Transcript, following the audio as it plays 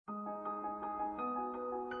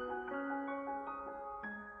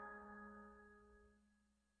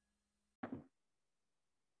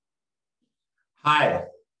Hi,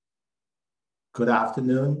 good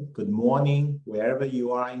afternoon, good morning, wherever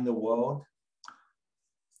you are in the world.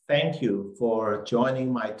 Thank you for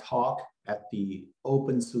joining my talk at the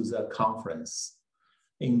openSUSE conference.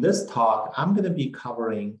 In this talk, I'm going to be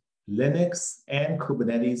covering Linux and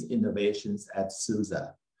Kubernetes innovations at SUSE.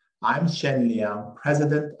 I'm Sheng Liang,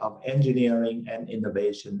 President of Engineering and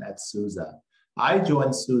Innovation at SUSE. I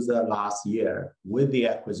joined SUSE last year with the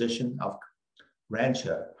acquisition of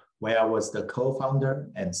Rancher, where I was the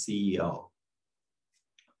co-founder and CEO.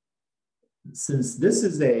 Since this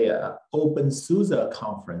is a openSUSE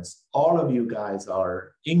conference, all of you guys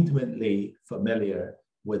are intimately familiar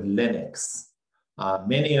with Linux.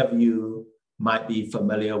 Many of you might be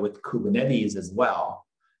familiar with Kubernetes as well.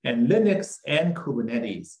 And Linux and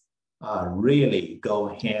Kubernetes really go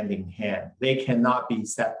hand in hand. They cannot be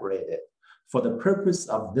separated. For the purpose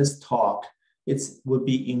of this talk, it would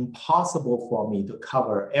be impossible for me to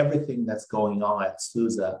cover everything that's going on at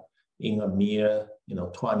SUSE in a mere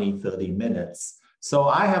 20, 30 minutes. So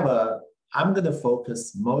I'm going to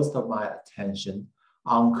focus most of my attention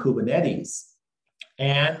on Kubernetes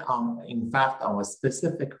and in fact, on a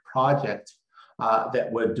specific project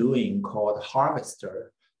that we're doing called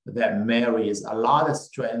Harvester that marries a lot of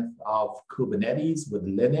strength of Kubernetes with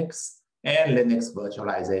Linux and Linux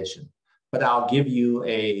virtualization. But I'll give you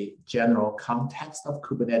a general context of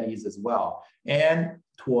Kubernetes as well. And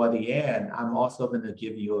toward the end, I'm also going to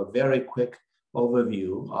give you a very quick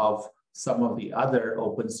overview of some of the other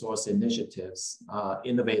open source initiatives,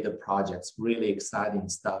 innovative projects, really exciting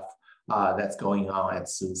stuff that's going on at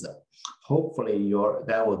SUSE. Hopefully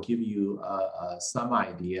that will give you some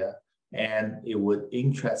idea, and it would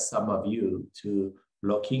interest some of you to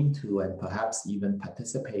look into and perhaps even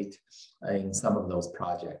participate in some of those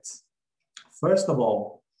projects. First of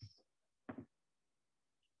all,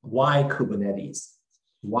 why Kubernetes?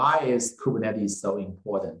 Why is Kubernetes so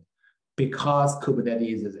important? Because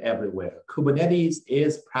Kubernetes is everywhere. Kubernetes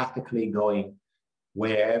is practically going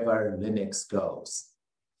wherever Linux goes.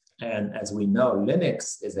 And as we know,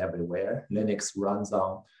 Linux is everywhere. Linux runs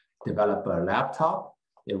on developer laptop.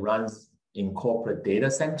 It runs in corporate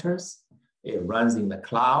data centers. It runs in the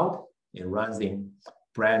cloud. It runs in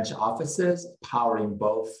branch offices, powering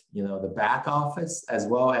both the back office as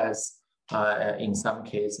well as in some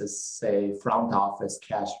cases, say, front office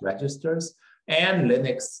cash registers. And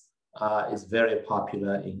Linux is very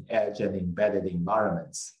popular in edge and embedded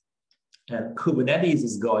environments. And Kubernetes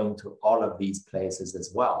is going to all of these places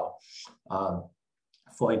as well.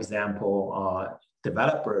 For example,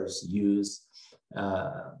 developers use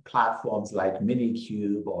platforms like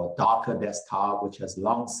Minikube or Docker Desktop, which has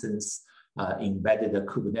long since embedded a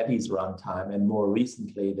Kubernetes runtime. And more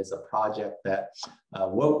recently, there's a project that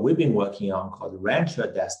we've been working on called Rancher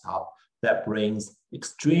Desktop that brings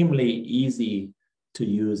extremely easy to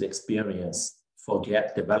use experience for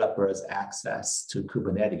developers access to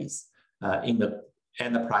Kubernetes. In the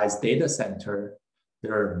enterprise data center,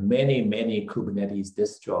 there are many, many Kubernetes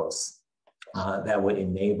distros that will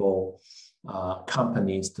enable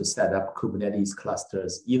companies to set up Kubernetes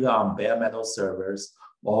clusters either on bare metal servers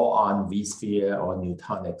or on vSphere or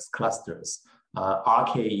Nutanix clusters.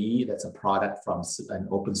 RKE, that's a product from an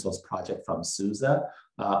open source project from SUSE.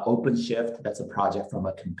 OpenShift, that's a project from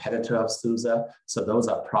a competitor of SUSE. So those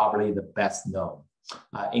are probably the best known.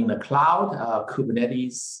 In the cloud,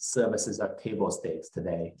 Kubernetes services are table stakes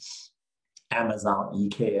today. Amazon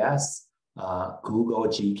EKS, Google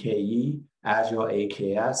GKE, Azure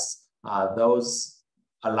AKS, those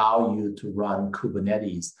allow you to run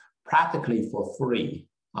Kubernetes practically for free.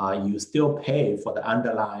 You still pay for the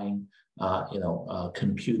underlying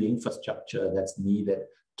compute infrastructure that's needed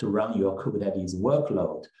to run your Kubernetes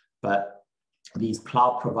workload. But these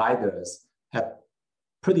cloud providers have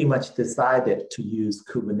pretty much decided to use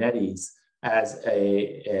Kubernetes as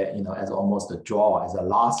as almost a draw, as a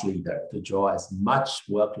loss leader, to draw as much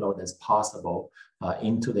workload as possible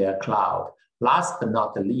into their cloud. Last but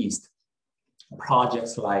not the least,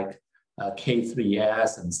 projects like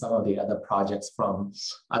K3S and some of the other projects from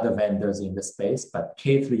other vendors in the space, but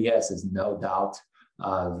K3S is no doubt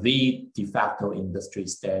the de facto industry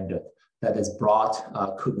standard that has brought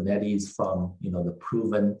Kubernetes from the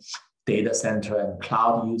proven data center and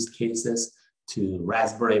cloud use cases to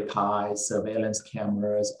Raspberry Pi, surveillance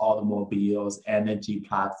cameras, automobiles, energy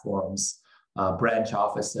platforms, branch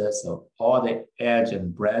offices. So all the edge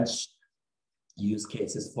and branch use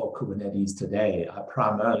cases for Kubernetes today are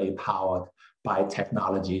primarily powered by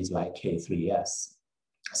technologies like K3S.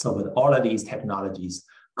 So with all of these technologies,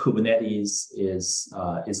 Kubernetes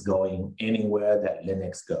is going anywhere that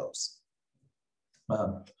Linux goes.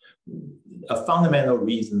 a fundamental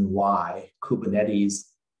reason why Kubernetes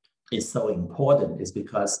is so important is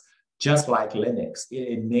because just like Linux, it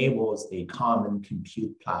enables a common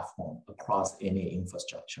compute platform across any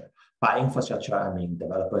infrastructure. By infrastructure, I mean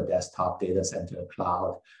developer desktop, data center,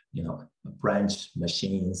 cloud, branch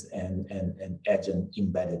machines, and edge and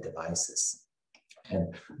embedded devices.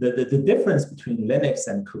 And the difference between Linux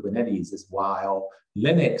and Kubernetes is while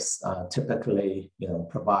Linux typically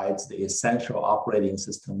provides the essential operating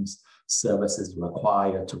systems services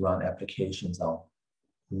required to run applications on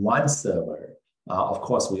one server. Of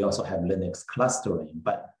course, we also have Linux clustering,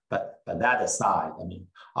 but that aside, I mean,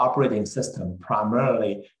 operating system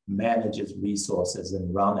primarily manages resources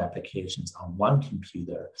and run applications on one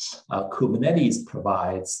computer. Kubernetes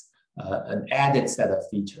provides an added set of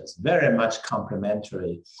features, very much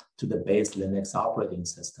complementary to the base Linux operating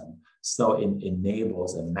system. So it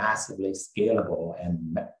enables a massively scalable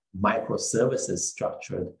and microservices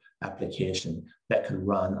structured application that could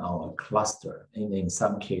run on a cluster. And in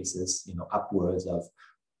some cases, upwards of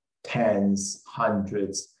tens,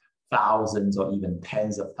 hundreds, thousands, or even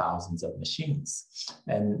tens of thousands of machines.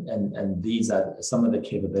 And these are some of the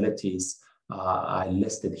capabilities I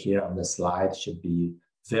listed here on the slide should be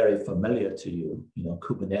very familiar to you.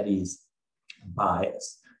 Kubernetes, by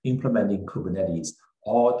implementing Kubernetes,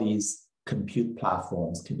 all these compute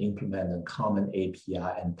platforms can implement a common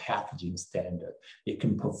API and packaging standard. It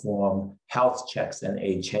can perform health checks and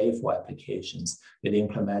HA for applications. It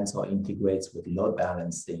implements or integrates with load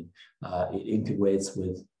balancing. It integrates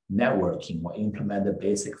with networking or implement a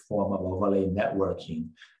basic form of overlay networking.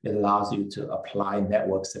 It allows you to apply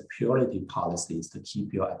network security policies to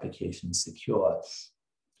keep your application secure.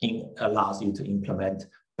 It allows you to implement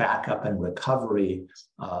backup and recovery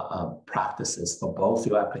practices for both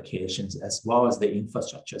your applications as well as the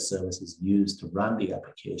infrastructure services used to run the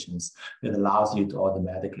applications. It allows you to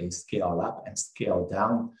automatically scale up and scale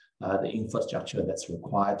down the infrastructure that's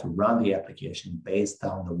required to run the application based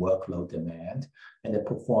on the workload demand. And it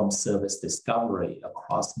performs service discovery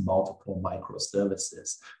across multiple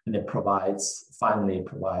microservices. And it finally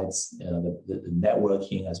provides the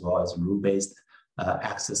networking as well as rule-based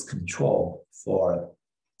access control for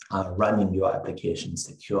running your application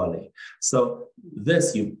securely. So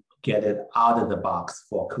this, you get it out of the box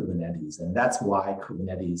for Kubernetes. And that's why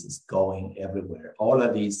Kubernetes is going everywhere. All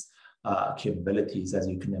of these capabilities, as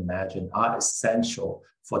you can imagine, are essential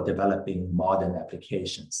for developing modern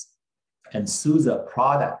applications. And SUSE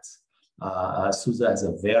products, SUSE has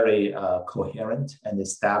a very coherent and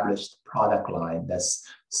established product line that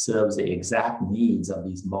serves the exact needs of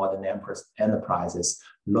these modern enterprises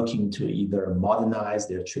looking to either modernize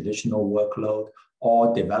their traditional workload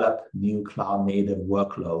or develop new cloud-native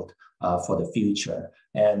workload for the future.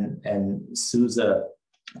 And SUSE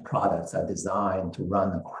products are designed to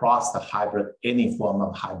run across any form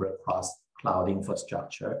of hybrid cross-cloud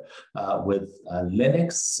infrastructure, with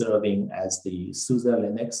Linux serving as the SUSE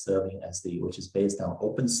Linux which is based on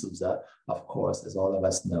openSUSE, of course, as all of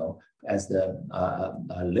us know, as the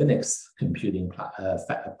Linux computing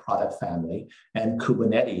product family, and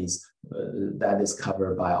Kubernetes that is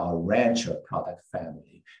covered by our Rancher product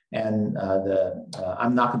family. And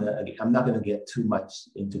I'm not gonna get too much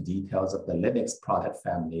into details of the Linux product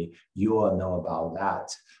family. You all know about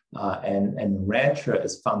that. And Rancher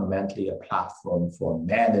is fundamentally a platform for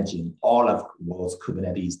managing all of the world's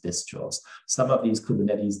Kubernetes distros. Some of these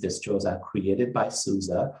Kubernetes distros are created by SUSE,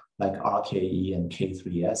 like RKE and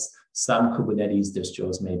K3S. Some Kubernetes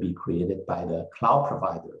distros may be created by the cloud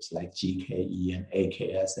providers like GKE and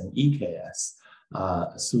AKS and EKS.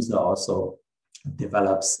 SUSE also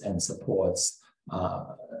develops and supports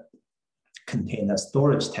container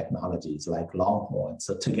storage technologies like Longhorn.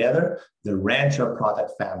 So together, the Rancher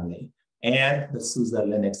product family and the SUSE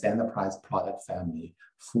Linux Enterprise product family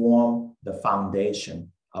form the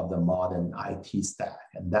foundation of the modern IT stack.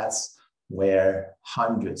 And that's where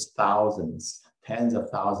hundreds, thousands, tens of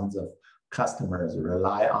thousands of customers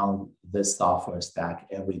rely on this software stack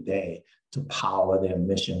every day to power their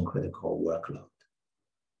mission-critical workload.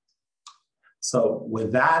 So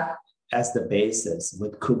with that as the basis,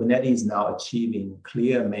 with Kubernetes now achieving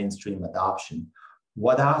clear mainstream adoption,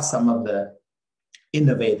 what are some of the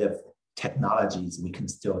innovative technologies we can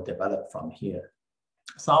still develop from here?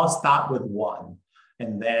 So I'll start with one,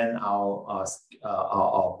 and then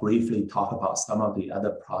I'll briefly talk about some of the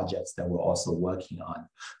other projects that we're also working on.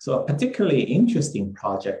 So a particularly interesting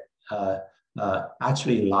project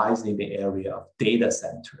actually lies in the area of data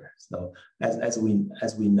center. So as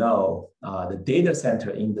we know, the data center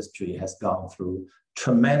industry has gone through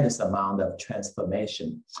tremendous amount of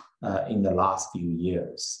transformation in the last few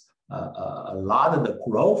years. a lot of the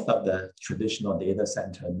growth of the traditional data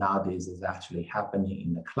center nowadays is actually happening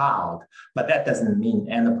in the cloud, but that doesn't mean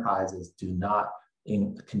enterprises do not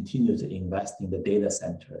continue to invest in the data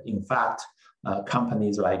center. In fact,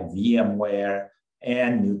 companies like VMware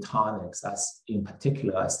and Nutanix, in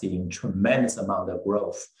particular, are seeing tremendous amount of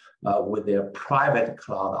growth with their private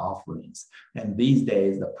cloud offerings. And these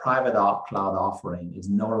days, the private cloud offering is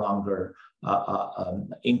no longer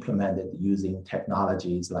implemented using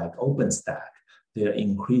technologies like OpenStack. They're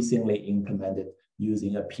increasingly implemented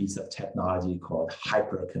using a piece of technology called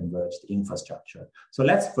hyper-converged infrastructure. So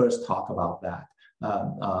let's first talk about that.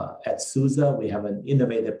 At SUSE, we have an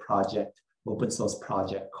innovative project, open source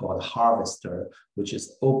project called Harvester, which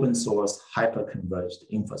is open source hyper-converged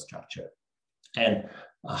infrastructure. And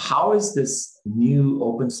how is this new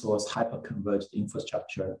open source hyper-converged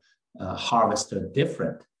infrastructure Harvester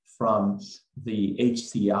different from the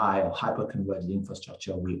HCI or hyper-converged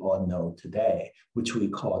infrastructure we all know today, which we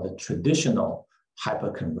call the traditional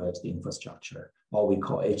hyper-converged infrastructure, or we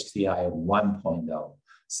call HCI 1.0.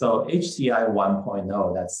 So HCI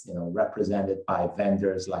 1.0, that's represented by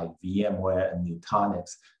vendors like VMware and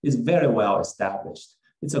Nutanix, is very well established.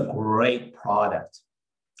 It's a great product.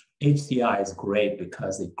 HCI is great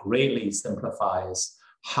because it greatly simplifies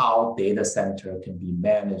how data center can be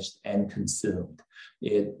managed and consumed.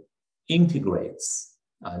 It integrates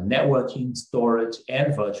networking, storage,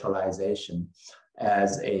 and virtualization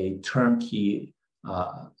as a turnkey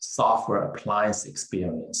software appliance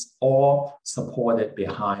experience, all supported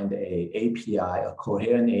behind a API, a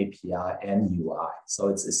coherent API and UI. So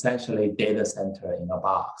it's essentially data center in a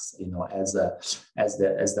box. As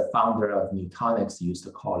the founder of Nutanix used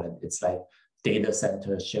to call it, it's like data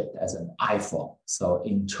center shipped as an iPhone. So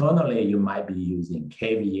internally, you might be using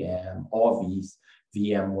KVM or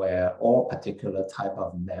VMware or particular type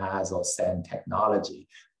of NAS or SAN technology,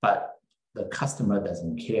 but the customer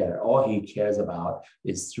doesn't care. All he cares about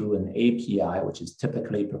is through an API, which is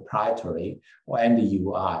typically proprietary, and the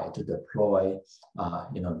UI to deploy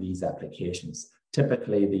these applications.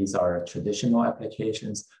 Typically, these are traditional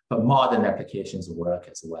applications, but modern applications work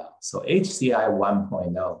as well. So HCI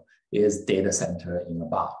 1.0 is data center in a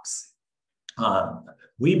box.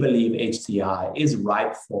 We believe HCI is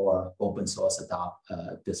ripe for open source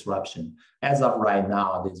disruption. As of right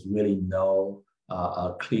now, there's really no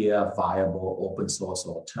a clear, viable open source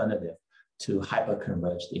alternative to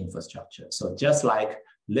hyper-converged infrastructure. So just like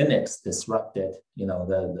Linux disrupted,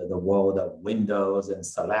 the world of Windows and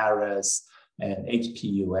Solaris and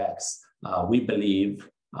HPUX, we believe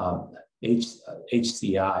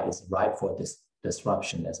HCI is ripe for this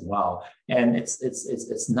disruption as well. And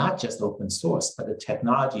it's not just open source, but the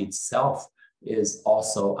technology itself is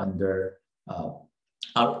also under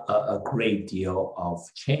a great deal of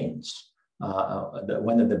change.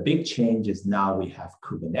 One of the big changes now we have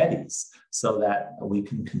Kubernetes, so that we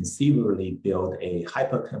can conceivably build a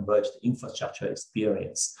hyper-converged infrastructure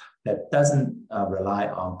experience that doesn't rely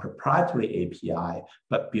on proprietary API,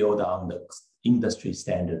 but build on the industry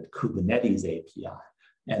standard Kubernetes API.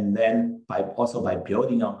 And then by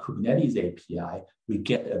building on Kubernetes API, we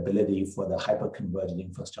get the ability for the hyper-converged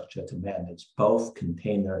infrastructure to manage both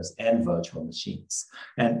containers and virtual machines.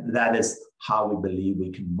 And that is how we believe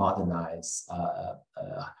we can modernize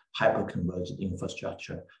hyper-converged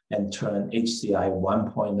infrastructure and turn HCI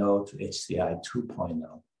 1.0 to HCI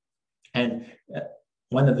 2.0. And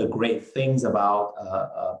one of the great things about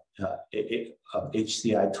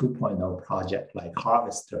HCI 2.0 project like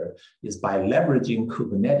Harvester is by leveraging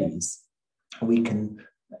Kubernetes, we can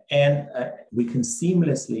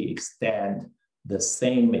seamlessly extend the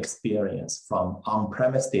same experience from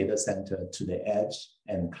on-premise data center to the edge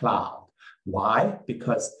and cloud. Why?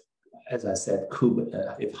 Because, as I said,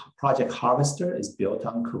 if Project Harvester is built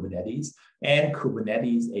on Kubernetes, and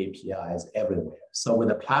Kubernetes API is everywhere. So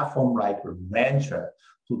with a platform like Rancher,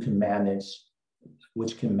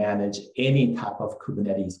 which can manage any type of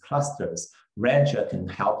Kubernetes clusters, Rancher can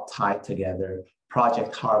help tie together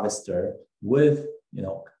Project Harvester with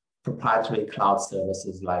proprietary cloud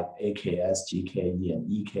services like AKS, GKE, and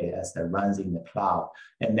EKS that runs in the cloud,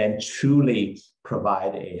 and then truly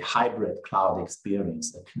provide a hybrid cloud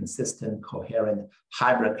experience, a consistent, coherent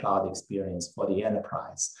hybrid cloud experience for the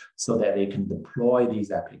enterprise, so that they can deploy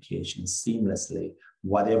these applications seamlessly,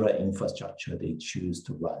 whatever infrastructure they choose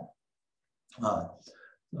to run.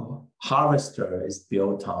 Harvester is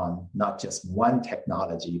built on not just one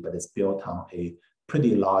technology, but it's built on a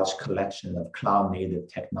pretty large collection of cloud-native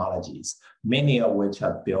technologies, many of which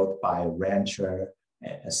are built by Rancher,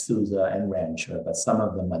 SUSE, and Rancher, but some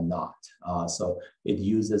of them are not. So it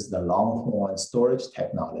uses the Longhorn storage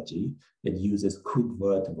technology. It uses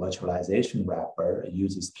KubeVirt virtualization wrapper. It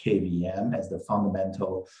uses KVM as the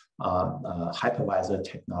fundamental hypervisor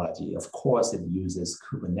technology. Of course, it uses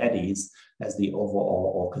Kubernetes as the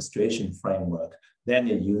overall orchestration framework. Then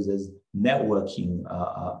it uses networking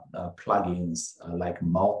plugins like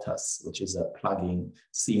Multus, which is a plugin,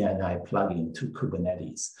 CNI plugin to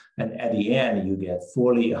Kubernetes. And at the end, you get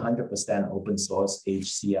fully 100% open source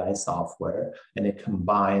HCI software, and it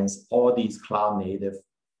combines all these cloud native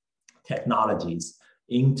technologies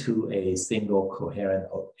into a single coherent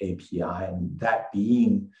API. And that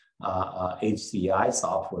being HCI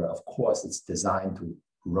software, of course, it's designed to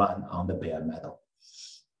run on the bare metal.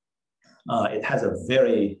 It has a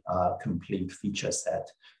very complete feature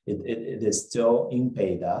set. It is still in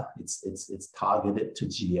beta. It's targeted to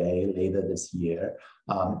GA later this year.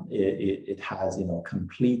 It has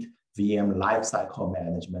complete VM lifecycle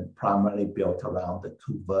management, primarily built around the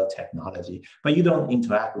KubeVirt technology. But you don't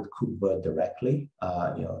interact with KubeVirt directly.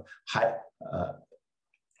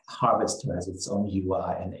 Harvester has its own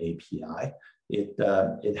UI and API.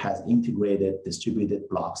 It has integrated distributed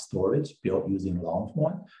block storage built using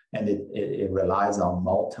Longhorn, and it relies on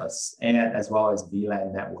Multus and as well as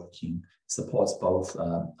VLAN networking. Supports both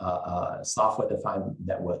software-defined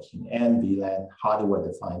networking and VLAN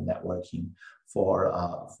hardware-defined networking for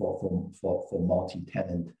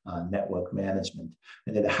multi-tenant network management.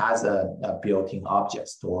 And it has a built-in object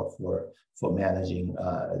store for managing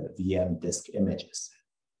VM disk images.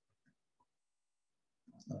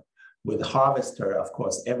 With Harvester, of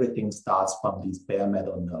course, everything starts from these bare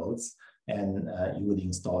metal nodes, and you would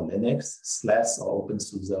install Linux. SLES or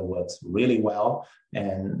openSUSE works really well,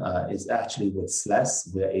 and it's actually with SLES,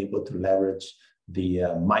 we're able to leverage the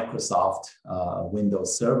Microsoft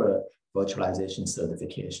Windows Server virtualization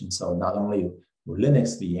certification. So not only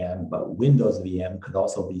Linux VM, but Windows VM could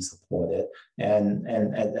also be supported. And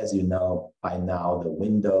as you know by now, the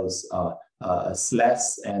Windows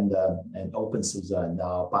SLES and openSUSE are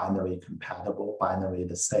now binary compatible, binary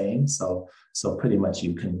the same. So pretty much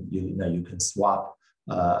you can swap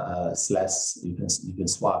SLES, you can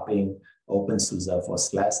swap in openSUSE for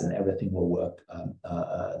SLES, and everything will work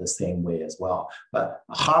the same way as well. But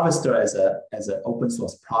Harvester as an open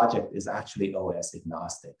source project is actually OS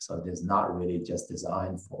agnostic. So it is not really just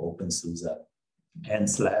designed for openSUSE and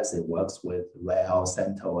SLES. It works with Rails,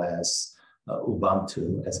 CentOS,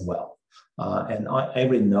 Ubuntu as well. And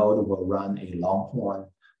every node will run a Longhorn,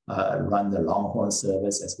 run the Longhorn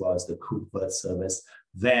service as well as the KubeVirt service.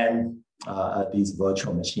 Then these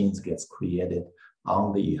virtual machines gets created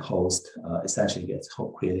on the host, essentially gets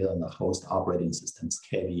created on the host operating systems,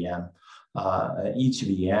 KVM. Each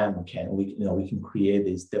VM we can create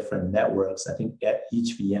these different networks. I think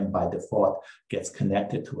each VM by default gets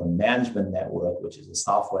connected to a management network, which is a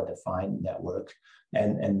software-defined network.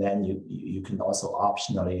 And then you can also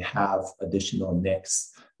optionally have additional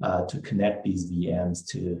NICs to connect these VMs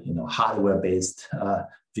to hardware-based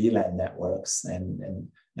VLAN networks, and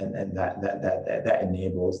that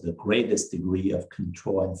enables the greatest degree of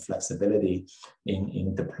control and flexibility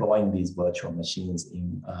in deploying these virtual machines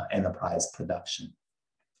in enterprise production.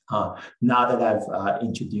 Now that I've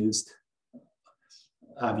introduced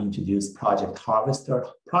Project Harvester.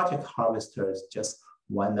 Project Harvester is just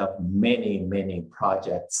one of many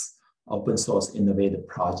projects, open source innovative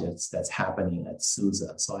projects that's happening at SUSE.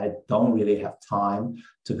 So I don't really have time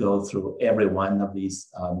to go through every one of these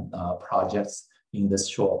projects in this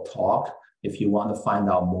short talk. If you want to find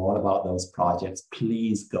out more about those projects,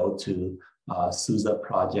 please go to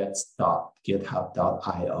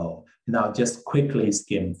suseprojects.github.io. And I'll just quickly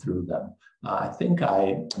skim through them. I think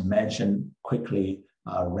I mentioned quickly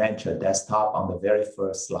Rancher Desktop on the very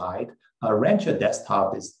first slide. Rancher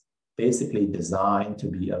Desktop is basically designed to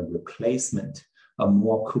be a replacement, a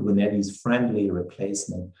more Kubernetes-friendly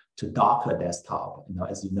replacement to Docker Desktop.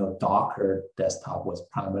 As you know, Docker Desktop was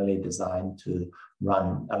primarily designed to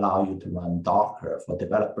allow you to run Docker, for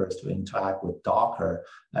developers to interact with Docker.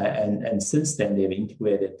 And since then, they've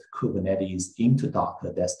integrated Kubernetes into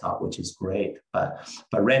Docker Desktop, which is great. But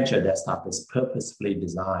Rancher Desktop is purposefully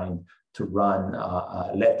designed to run,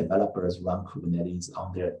 let developers run Kubernetes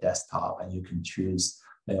on their desktop, and you can choose.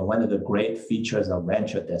 One of the great features of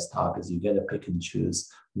Rancher Desktop is you get to pick and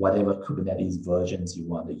choose whatever Kubernetes versions you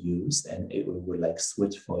want to use, and it will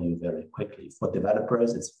switch for you very quickly. For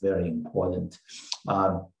developers, it's very important.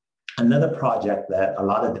 Another project that a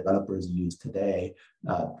lot of developers use today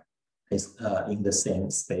is in the same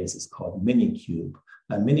space. It's called Minikube.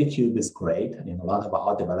 Minikube is great, and a lot of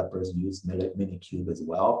our developers use Minikube as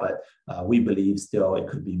well, but we believe still it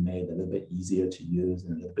could be made a little bit easier to use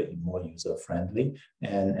and a little bit more user-friendly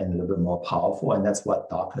and a little bit more powerful, and that's what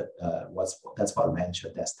Docker, that's what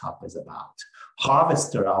Rancher Desktop is about.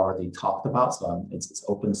 Harvester I already talked about, so it's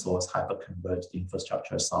open source hyper-converged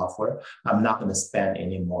infrastructure software. I'm not going to spend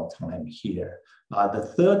any more time here.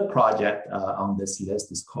 The third project on this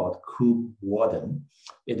list is called KubeWarden.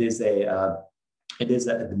 It is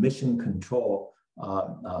an admission controller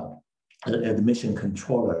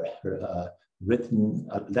written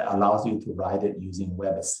that allows you to write it using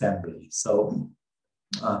WebAssembly. So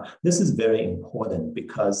this is very important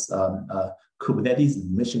because Kubernetes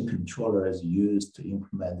admission controller is used to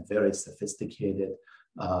implement very sophisticated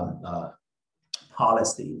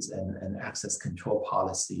policies and access control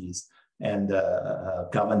policies and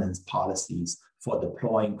governance policies for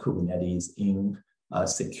deploying Kubernetes in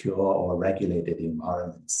secure or regulated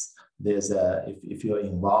environments. There's if you're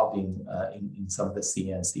involved in some of the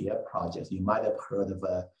CNCF projects, you might have heard of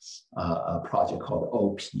a project called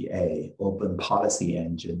OPA, Open Policy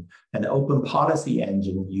Engine. And the Open Policy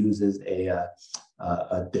Engine uses a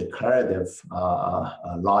declarative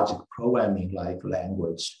logic programming like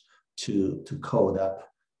language to code up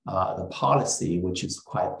the policy, which is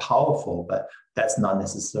quite powerful, but that's not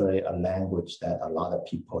necessarily a language that a lot of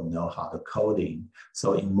people know how to code in.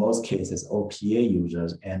 So in most cases, OPA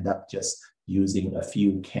users end up just using a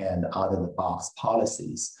few canned out-of-the-box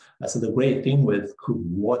policies. So the great thing with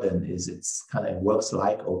KubeWarden is it works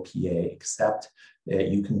like OPA, except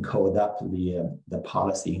you can code up the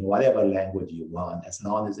policy in whatever language you want, as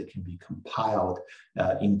long as it can be compiled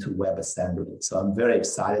into WebAssembly. So I'm very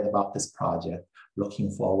excited about this project. Looking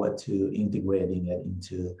forward to integrating it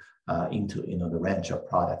into the Rancher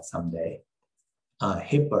product someday.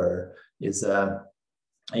 Hipper is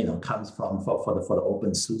comes from for the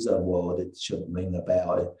openSUSE world. It should ring a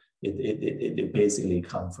bell. It basically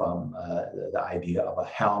comes from the idea of a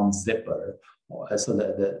Helm zipper. So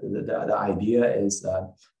the idea is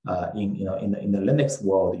in the Linux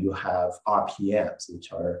world you have RPMs,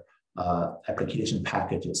 which are application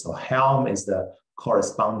packages. So Helm is the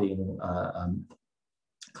corresponding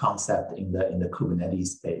concept in the Kubernetes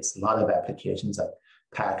space. A lot of applications are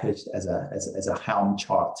packaged as a Helm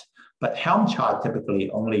chart, but Helm chart typically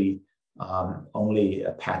only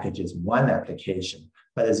packages one application.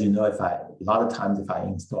 But as you know, a lot of times if I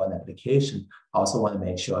install an application, I also want to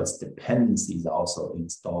make sure its dependencies are also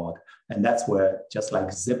installed, and that's where just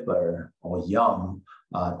like Zipper or Yum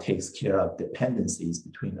takes care of dependencies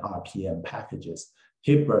between RPM packages,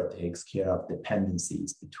 Hipper takes care of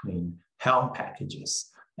dependencies between Helm packages.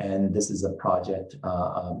 And this is a project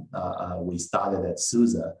we started at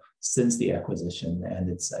SUSE since the acquisition, and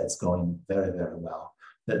it's going very, very well.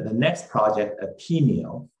 The next project at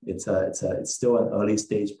DeMaio, it's still an early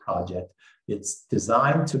stage project. It's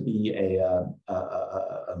designed to be a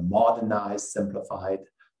modernized, simplified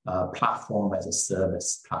platform as a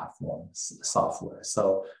service platform software.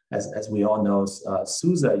 So as we all know,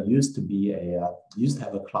 SUSE used to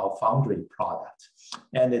have a Cloud Foundry product,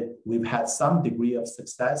 and we've had some degree of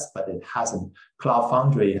success, but it hasn't. Cloud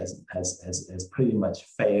Foundry has pretty much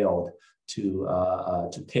failed to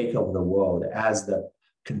take over the world as the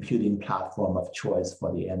computing platform of choice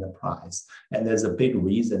for the enterprise. And there's a big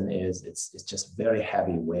reason is it's just very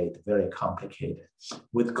heavyweight, very complicated.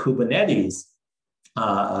 With Kubernetes,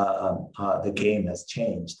 the game has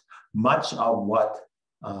changed. Much of what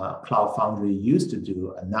Cloud Foundry used to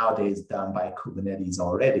do are nowadays done by Kubernetes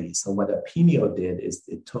already. So what DeMaio did is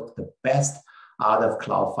it took the best out of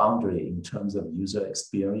Cloud Foundry in terms of user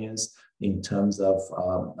experience, in terms of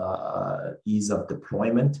ease of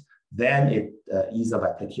deployment, then ease of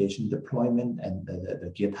application deployment and the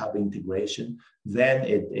GitHub integration. Then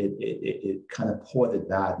it kind of ported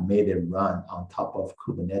that, made it run on top of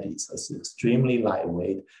Kubernetes. So it's extremely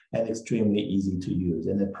lightweight and extremely easy to use,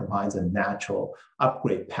 and it provides a natural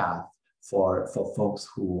upgrade path for folks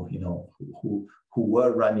who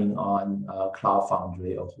were running on Cloud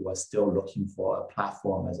Foundry or who are still looking for a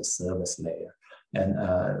platform as a service layer.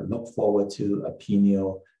 And look forward to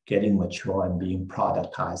DeMaio getting mature and being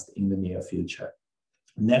productized in the near future.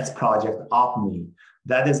 Next project, Omni.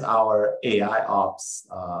 That is our AI ops.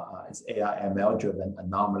 It's AI ML driven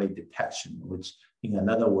anomaly detection, which in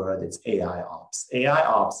another word, it's AI ops. AI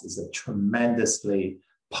ops is a tremendously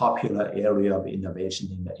popular area of innovation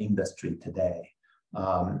in the industry today.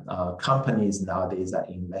 Companies nowadays are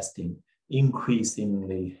investing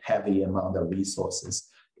increasingly heavy amount of resources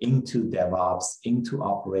into DevOps, into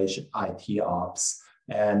operation IT ops,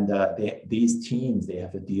 And these teams, they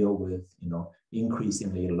have to deal with,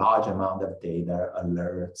 increasingly large amount of data,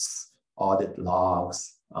 alerts, audit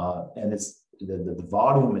logs, and it's the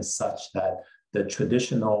volume is such that the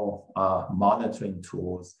traditional monitoring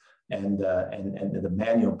tools and the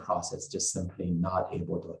manual process just simply not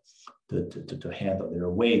able to handle. There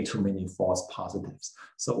are way too many false positives.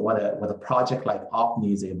 So what a project like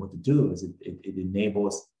OPNI is able to do is it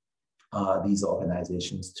enables these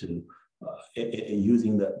organizations to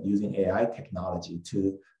using AI technology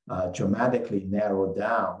to dramatically narrow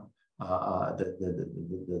down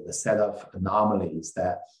the set of anomalies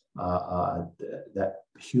that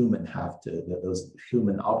those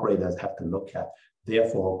human operators have to look at,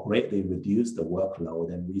 therefore greatly reduce the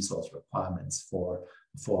workload and resource requirements for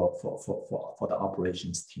the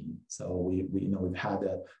operations team. So we've had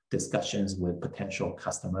discussions with potential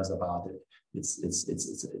customers about it.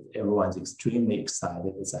 Everyone's extremely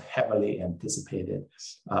excited. It's a heavily anticipated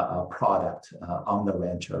product on the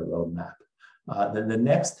Rancher roadmap. Then the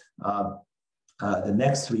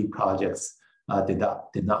next three projects did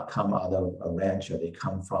not come out of a Rancher. They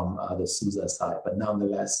come from the SUSE side, but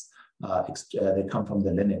nonetheless, they come from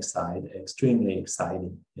the Linux side. Extremely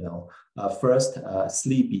exciting. First,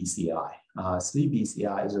 SleepBCI.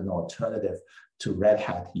 SleepBCI is an alternative to Red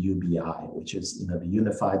Hat UBI, which is the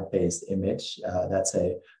unified base image. That's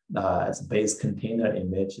it's a base container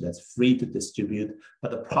image that's free to distribute. But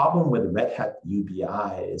the problem with Red Hat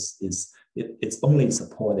UBI is it's only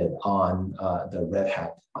supported on the Red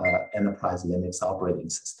Hat Enterprise Linux operating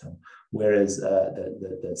system, whereas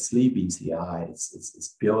the SleepBCI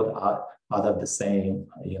it's built out of the same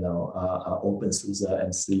openSUSE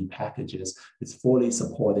and Sleep packages. It's fully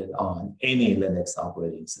supported on any Linux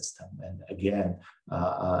operating system, and again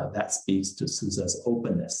that speaks to SUSE's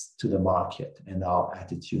openness to the market and our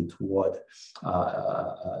attitude toward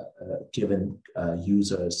giving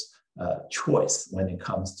users choice when it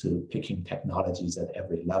comes to picking technologies at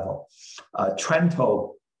every level.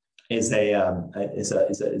 Trento is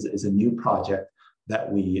a new project that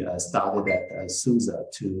we started at SUSE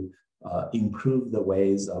to improve the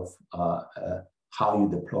ways of how you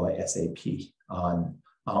deploy SAP on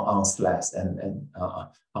SLES and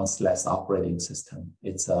on SLES operating system.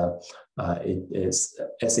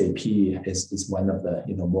 SAP is one of the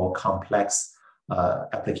more complex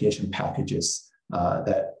application packages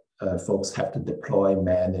that folks have to deploy,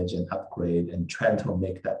 manage, and upgrade, and Trento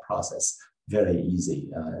make that process very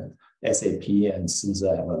easy. SAP and SUSE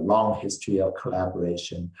have a long history of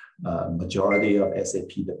collaboration. Majority of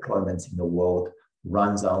SAP deployments in the world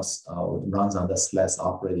runs on the SLES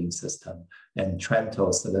operating system, and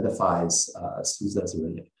Trento solidifies SUSE's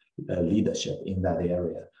leadership in that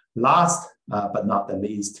area. Last but not the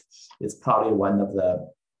least, it's probably one of the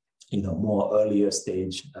more earlier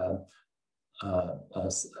stage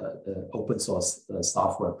open source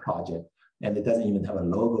software project, and it doesn't even have a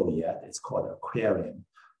logo yet. It's called Aquarium.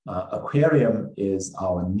 Aquarium is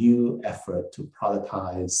our new effort to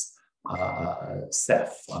productize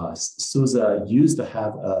Ceph. SUSE used to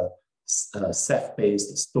have a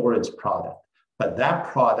Ceph-based storage product, but that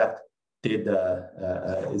product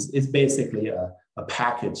is basically a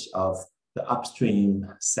package of the upstream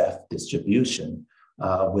Ceph distribution.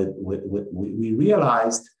 We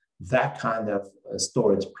realized that kind of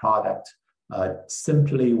storage product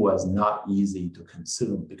simply was not easy to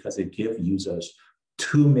consume because it gives users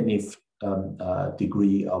too many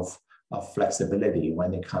degree of flexibility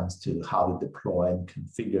when it comes to how to deploy and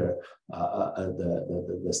configure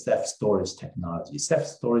the Ceph storage technology. Ceph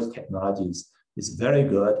storage technology is very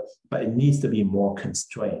good, but it needs to be more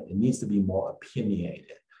constrained. It needs to be more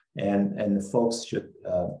opinionated. And folks should,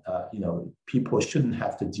 people shouldn't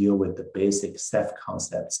have to deal with the basic Ceph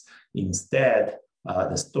concepts. Instead,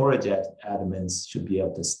 the storage admins should be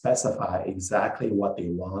able to specify exactly what they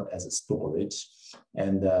want as a storage,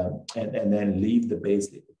 and then leave the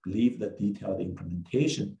detailed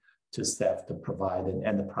implementation to Ceph to provide an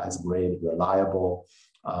enterprise-grade, reliable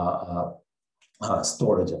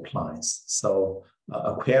storage appliance. So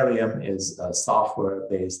Aquarium is a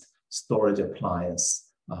software-based storage appliance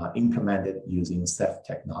implemented using Ceph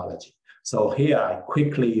technology. So here I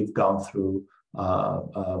quickly have gone through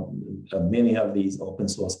many of these open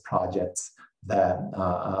source projects that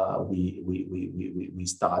we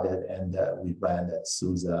started and we ran at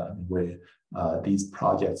SUSE, where these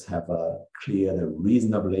projects have cleared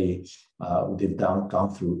reasonably. They've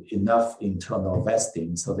gone through enough internal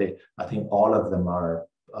vesting, so I think all of them are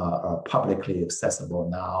publicly accessible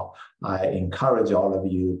now. I encourage all of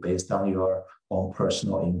you, based on your own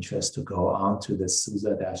personal interest to go on to the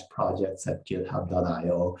SUSE-projects at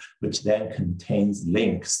github.io, which then contains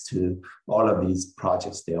links to all of these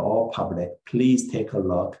projects. They're all public. Please take a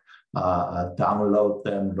look, download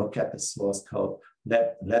them, look at the source code.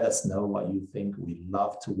 Let us know what you think. We'd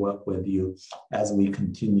love to work with you as we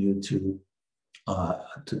continue to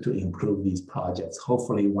improve these projects.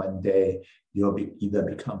 Hopefully one day you'll either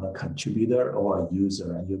become a contributor or a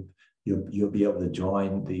user, and you'll be able to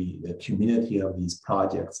join the community of these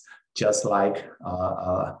projects, just like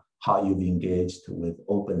how you've engaged with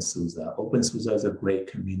openSUSE. openSUSE is a great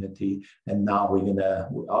community, and now we're gonna,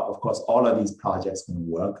 of course, all of these projects can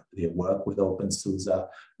work. They work with openSUSE,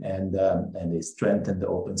 and they strengthen the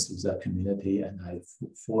openSUSE community. And I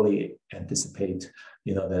fully anticipate,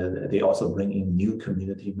 they also bring in new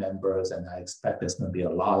community members, and I expect there's going to be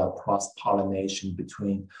a lot of cross-pollination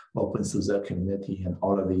between openSUSE community and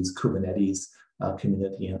all of these Kubernetes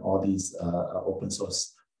community and all these open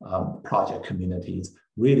source project communities.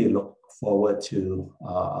 Really look forward to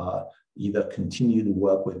either continue to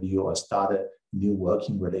work with you or start a new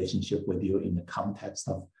working relationship with you in the context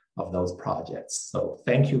of those projects. So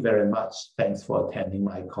thank you very much. Thanks for attending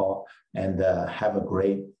my call, and have a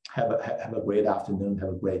great afternoon. Have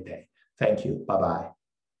a great day. Thank you. Bye-bye.